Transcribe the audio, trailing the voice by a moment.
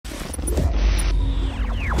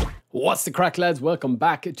What's the crack, lads? Welcome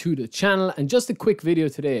back to the channel, and just a quick video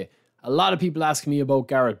today. A lot of people ask me about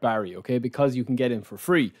Gareth Barry, okay, because you can get him for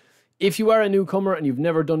free. If you are a newcomer and you've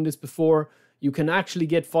never done this before, you can actually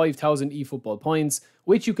get 5,000 eFootball points,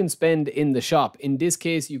 which you can spend in the shop. In this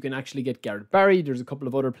case, you can actually get Gareth Barry. There's a couple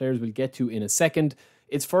of other players we'll get to in a second.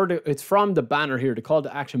 It's from the banner here, the call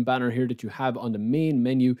to action banner here that you have on the main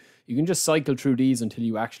menu. You can just cycle through these until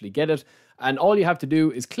you actually get it. And all you have to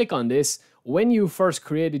do is click on this. When you first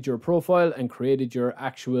created your profile and created your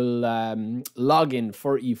actual login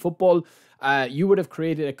for eFootball, you would have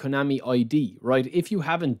created a Konami ID, right? If you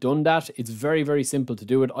haven't done that, it's very, very simple to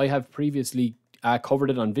do it. I have previously covered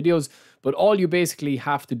it on videos, but all you basically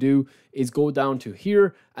have to do is go down to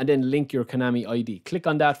here and then link your Konami ID. Click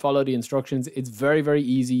on that, follow the instructions. It's very, very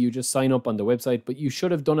easy. You just sign up on the website, but you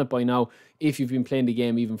should have done it by now if you've been playing the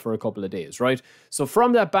game even for a couple of days, right? So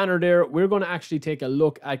from that banner there, we're going to actually take a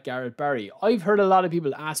look at Gareth Barry. I've heard a lot of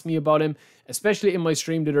people ask me about him, especially in my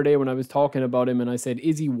stream the other day when I was talking about him, and I said,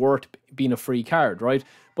 is he worth being a free card, right?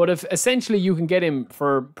 But if essentially you can get him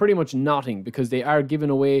for pretty much nothing, because they are giving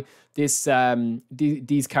away this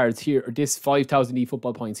these cards here, or this 5,000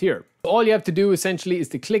 eFootball points here. All you have to do essentially is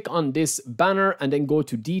to click on this banner and then go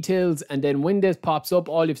to details, and then when this pops up,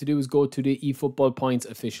 all you have to do is go to the eFootball points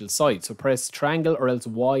official site. So press triangle or else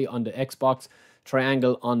Y on the Xbox,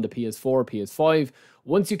 triangle on the PS4, PS5.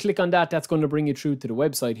 Once you click on that, that's going to bring you through to the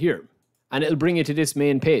website here, and it'll bring you to this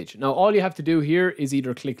main page. Now all you have to do here is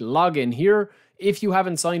either click login here. If you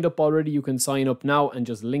haven't signed up already, you can sign up now and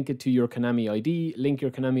just link it to your Konami ID, link your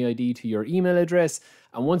Konami ID to your email address.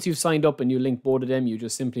 And once you've signed up and you link both of them, you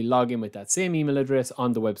just simply log in with that same email address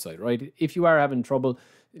on the website, right? If you are having trouble,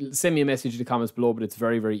 send me a message in the comments below, but it's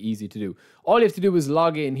very, very easy to do. All you have to do is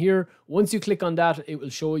log in here. Once you click on that, it will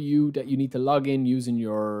show you that you need to log in using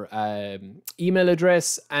your email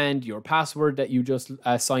address and your password that you just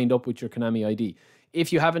signed up with your Konami ID.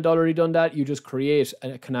 If you haven't already done that, you just create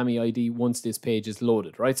a Konami ID once this page is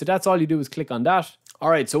loaded, right? So that's all you do is click on that. All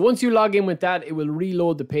right, so once you log in with that, it will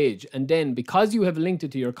reload the page. And then because you have linked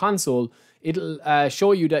it to your console, it'll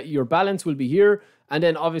show you that your balance will be here. And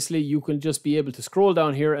then obviously you can just be able to scroll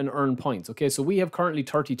down here and earn points. Okay, so we have currently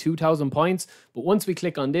 32,000 points. But once we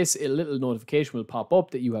click on this, a little notification will pop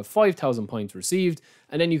up that you have 5,000 points received.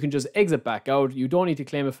 And then you can just exit back out. You don't need to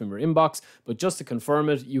claim it from your inbox. But just to confirm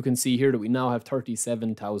it, you can see here that we now have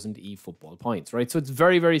 37,000 eFootball points, right? So it's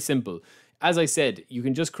very, very simple. As I said, you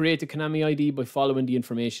can just create a Konami ID by following the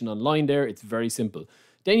information online there. It's very simple.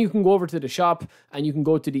 Then you can go over to the shop and you can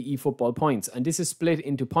go to the eFootball points. And this is split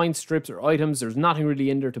into point strips or items. There's nothing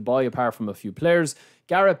really in there to buy apart from a few players.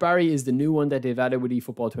 Gareth Barry is the new one that they've added with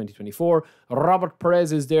eFootball 2024. Robert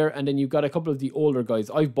Perez is there, and then you've got a couple of the older guys.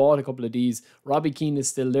 I've bought a couple of these. Robbie Keane is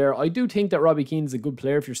still there. I do think that Robbie Keane is a good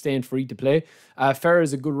player if you're staying free to play. Ferrer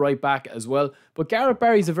is a good right back as well. But Gareth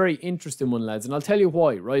Barry is a very interesting one, lads, and I'll tell you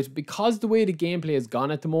why, right? Because the way the gameplay has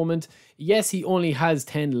gone at the moment, yes, he only has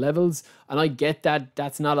 10 levels, and I get that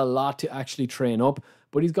that's not a lot to actually train up.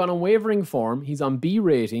 But he's got unwavering form, he's on B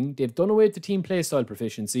rating, they've done away with the team playstyle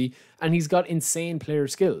proficiency, and he's got insane player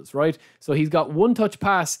skills, right? So he's got one-touch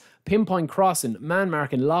pass, pinpoint crossing,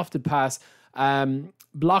 man-marking, lofted pass,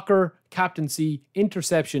 blocker, captaincy,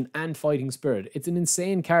 interception, and fighting spirit. It's an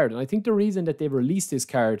insane card, and I think the reason that they've released this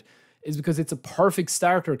card is because it's a perfect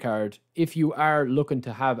starter card if you are looking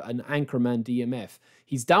to have an Anchorman DMF.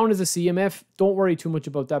 He's down as a CMF. Don't worry too much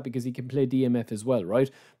about that because he can play DMF as well, right?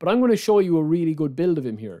 But I'm going to show you a really good build of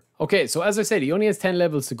him here. Okay, so as I said, he only has 10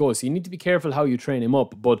 levels to go, so you need to be careful how you train him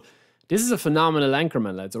up. But this is a phenomenal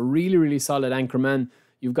Anchorman, lads. A really, really solid Anchorman.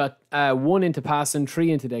 You've got 1 into passing,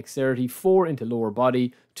 3 into dexterity, 4 into lower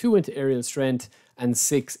body, 2 into aerial strength, and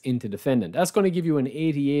 6 into defending. That's going to give you an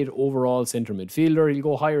 88 overall centre midfielder. He'll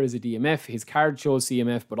go higher as a DMF. His card shows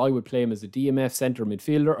CMF, but I would play him as a DMF centre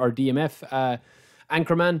midfielder, or DMF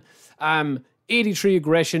Anchorman. 83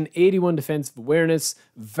 aggression, 81 defensive awareness,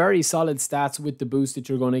 very solid stats with the boost that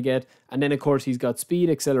you're going to get. And then, of course, he's got speed,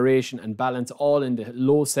 acceleration, and balance all in the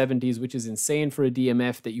low 70s, which is insane for a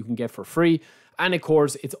DMF that you can get for free. And, of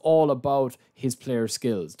course, it's all about his player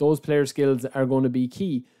skills. Those player skills are going to be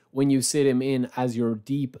key when you sit him in as your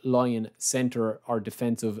deep lying centre or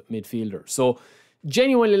defensive midfielder. So,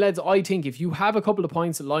 genuinely, lads, I think if you have a couple of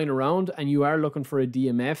points lying around and you are looking for a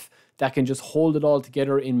DMF that can just hold it all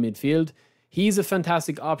together in midfield, he's a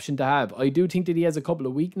fantastic option to have. I do think that he has a couple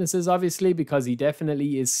of weaknesses, obviously, because he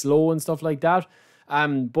definitely is slow and stuff like that.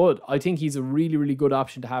 But I think he's a really, really good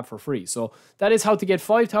option to have for free. So that is how to get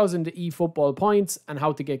 5,000 eFootball points and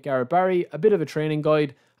how to get Gareth Barry, a bit of a training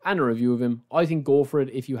guide. and a review of him. I think go for it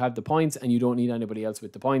if you have the points and you don't need anybody else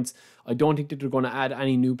with the points. I don't think that they're going to add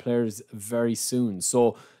any new players very soon.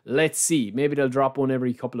 So let's see. Maybe they'll drop one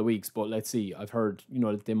every couple of weeks, but let's see. I've heard,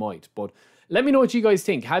 that they might. But let me know what you guys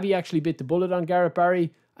think. Have you actually bit the bullet on Gareth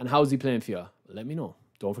Barry? And how's he playing for you? Let me know.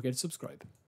 Don't forget to subscribe.